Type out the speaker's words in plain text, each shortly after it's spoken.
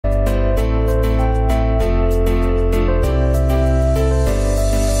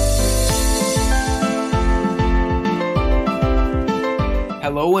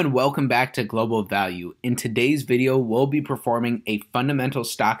Hello and welcome back to Global Value. In today's video, we'll be performing a fundamental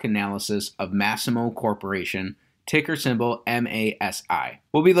stock analysis of Masimo Corporation, ticker symbol MASI.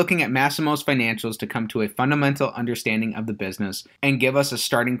 We'll be looking at Masimo's financials to come to a fundamental understanding of the business and give us a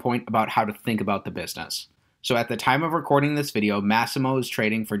starting point about how to think about the business. So at the time of recording this video, Masimo is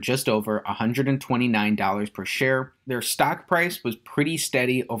trading for just over $129 per share. Their stock price was pretty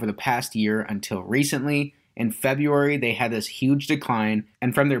steady over the past year until recently. In February, they had this huge decline,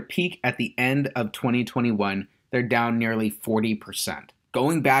 and from their peak at the end of 2021, they're down nearly 40%.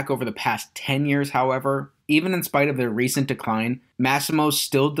 Going back over the past 10 years, however, even in spite of their recent decline, Masimo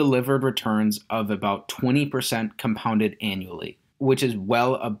still delivered returns of about 20% compounded annually, which is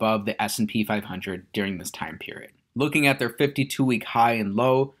well above the S&P 500 during this time period. Looking at their 52-week high and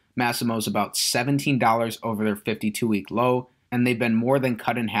low, Masimo's about $17 over their 52-week low, and they've been more than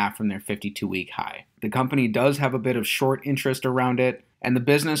cut in half from their 52-week high. The company does have a bit of short interest around it, and the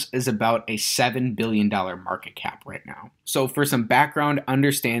business is about a $7 billion market cap right now. So for some background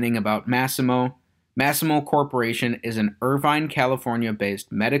understanding about Masimo, Masimo Corporation is an Irvine,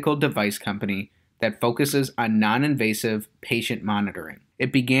 California-based medical device company that focuses on non-invasive patient monitoring.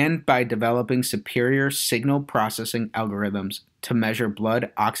 It began by developing superior signal processing algorithms to measure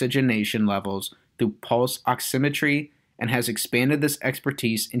blood oxygenation levels through pulse oximetry, and has expanded this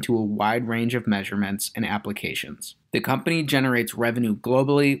expertise into a wide range of measurements and applications. The company generates revenue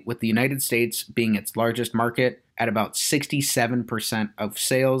globally, with the United States being its largest market at about 67% of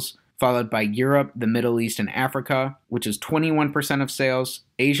sales, followed by Europe, the Middle East, and Africa, which is 21% of sales,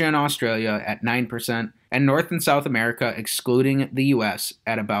 Asia and Australia at 9%, and North and South America, excluding the US,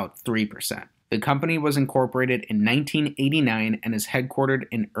 at about 3%. The company was incorporated in 1989 and is headquartered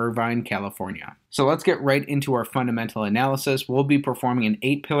in Irvine, California. So let's get right into our fundamental analysis. We'll be performing an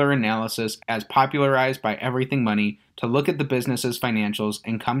 8-pillar analysis as popularized by Everything Money to look at the business's financials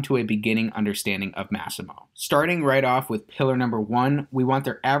and come to a beginning understanding of Masimo. Starting right off with pillar number 1, we want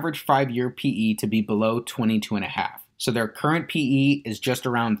their average 5-year PE to be below 22.5. So their current PE is just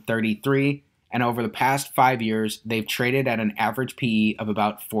around 33. And over the past 5 years, they've traded at an average PE of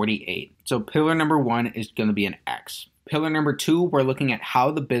about 48. So pillar number 1 is going to be an X. Pillar number 2, we're looking at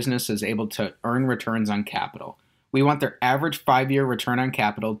how the business is able to earn returns on capital. We want their average 5-year return on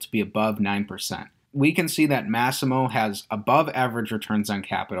capital to be above 9%. We can see that Masimo has above average returns on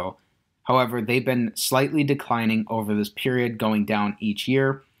capital. However, they've been slightly declining over this period, going down each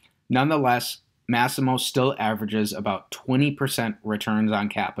year. Nonetheless, Masimo still averages about 20% returns on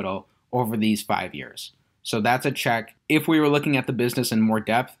capital over these 5 years. So that's a check. If we were looking at the business in more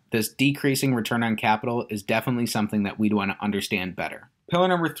depth, this decreasing return on capital is definitely something that we'd want to understand better. Pillar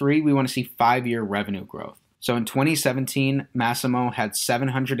number 3, we want to see 5-year revenue growth. So in 2017, Masimo had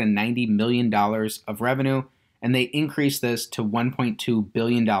 $790 million of revenue, and they increased this to $1.2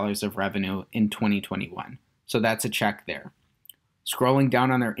 billion of revenue in 2021. So that's a check there. Scrolling down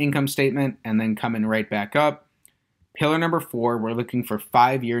on their income statement and then coming right back up, pillar number 4, we're looking for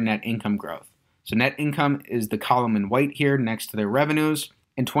 5-year net income growth. So net income is the column in white here next to their revenues.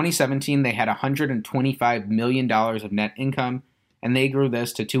 In 2017, they had $125 million of net income, and they grew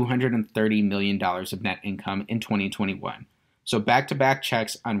this to $230 million of net income in 2021. So back-to-back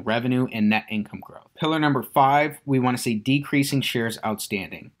checks on revenue and net income growth. Pillar number 5, we want to see decreasing shares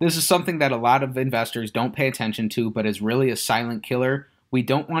outstanding. This is something that a lot of investors don't pay attention to, but is really a silent killer. We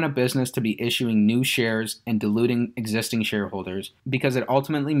don't want a business to be issuing new shares and diluting existing shareholders because it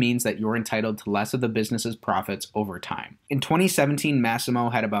ultimately means that you're entitled to less of the business's profits over time. In 2017,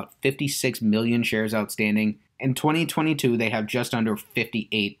 Masimo had about 56 million shares outstanding. In 2022, they have just under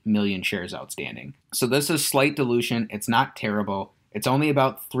 58 million shares outstanding. So this is slight dilution. It's not terrible. It's only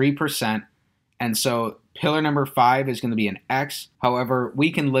about 3%. And so pillar number 5 is going to be an X. However,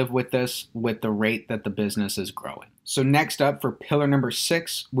 we can live with this with the rate that the business is growing. So next up for pillar number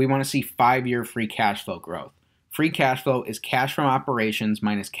 6, we want to see 5-year free cash flow growth. Free cash flow is cash from operations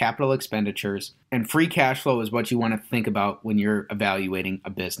minus capital expenditures, and free cash flow is what you want to think about when you're evaluating a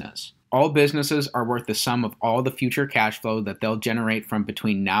business. All businesses are worth the sum of all the future cash flow that they'll generate from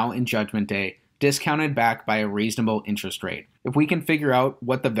between now and Judgment Day, discounted back by a reasonable interest rate. If we can figure out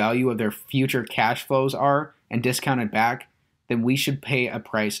what the value of their future cash flows are and discount it back, then we should pay a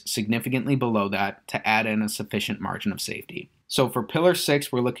price significantly below that to add in a sufficient margin of safety. So for pillar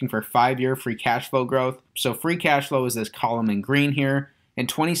 6, we're looking for 5-year free cash flow growth. So free cash flow is this column in green here. In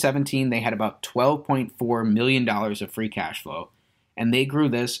 2017, they had about $12.4 million of free cash flow, and they grew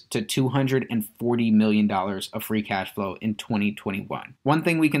this to $240 million of free cash flow in 2021. One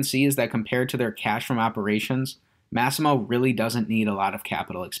thing we can see is that compared to their cash from operations, Masimo really doesn't need a lot of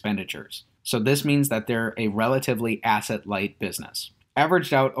capital expenditures. So this means that they're a relatively asset-light business.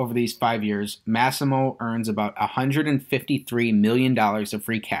 Averaged out over these 5 years, Masimo earns about $153 million of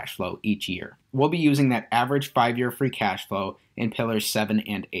free cash flow each year. We'll be using that average 5-year free cash flow in pillars 7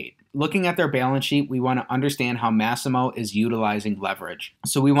 and 8. Looking at their balance sheet, we want to understand how Masimo is utilizing leverage.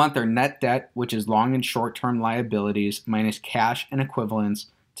 So we want their net debt, which is long and short-term liabilities minus cash and equivalents,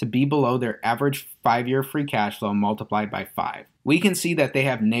 to be below their average 5-year free cash flow multiplied by 5. We can see that they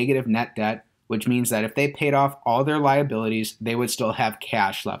have negative net debt, which means that if they paid off all their liabilities, they would still have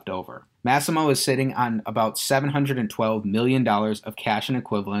cash left over. Masimo is sitting on about $712 million of cash and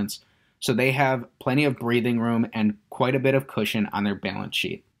equivalents, so they have plenty of breathing room and quite a bit of cushion on their balance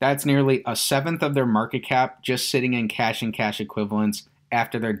sheet. That's nearly a seventh of their market cap just sitting in cash and cash equivalents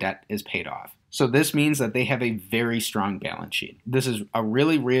after their debt is paid off. So this means that they have a very strong balance sheet. This is a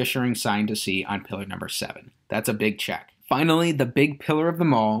really reassuring sign to see on pillar number 7. That's a big check. Finally, the big pillar of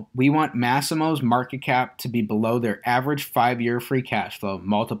them all, we want Masimo's market cap to be below their average 5-year free cash flow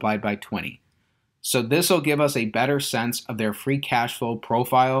multiplied by 20. So this will give us a better sense of their free cash flow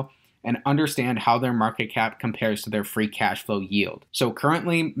profile and understand how their market cap compares to their free cash flow yield. So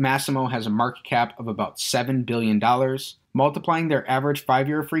currently, Masimo has a market cap of about $7 billion. Multiplying their average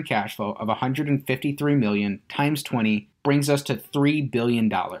 5-year free cash flow of $153 million times 20 brings us to $3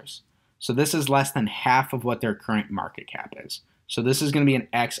 billion. So this is less than half of what their current market cap is. So this is going to be an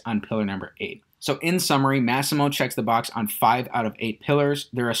X on pillar number 8. So in summary, Masimo checks the box on 5 out of 8 pillars.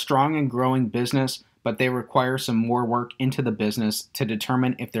 They're a strong and growing business, but they require some more work into the business to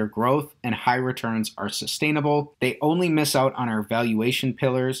determine if their growth and high returns are sustainable. They only miss out on our valuation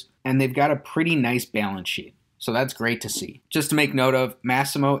pillars, and they've got a pretty nice balance sheet. So that's great to see. Just to make note of,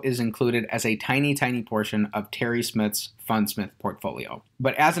 Masimo is included as a tiny portion of Terry Smith's FundSmith portfolio.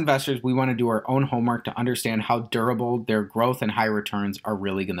 But as investors, we want to do our own homework to understand how durable their growth and high returns are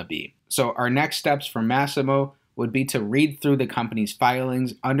really going to be. So our next steps for Masimo would be to read through the company's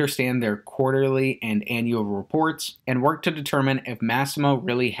filings, understand their quarterly and annual reports, and work to determine if Masimo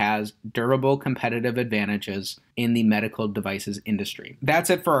really has durable competitive advantages in the medical devices industry. That's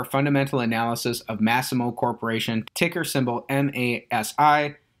it for our fundamental analysis of Masimo Corporation, ticker symbol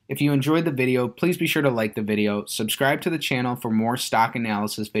MASI. If you enjoyed the video, please be sure to like the video, subscribe to the channel for more stock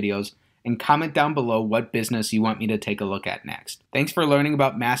analysis videos, and comment down below what business you want me to take a look at next. Thanks for learning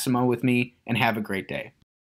about Masimo with me, and have a great day.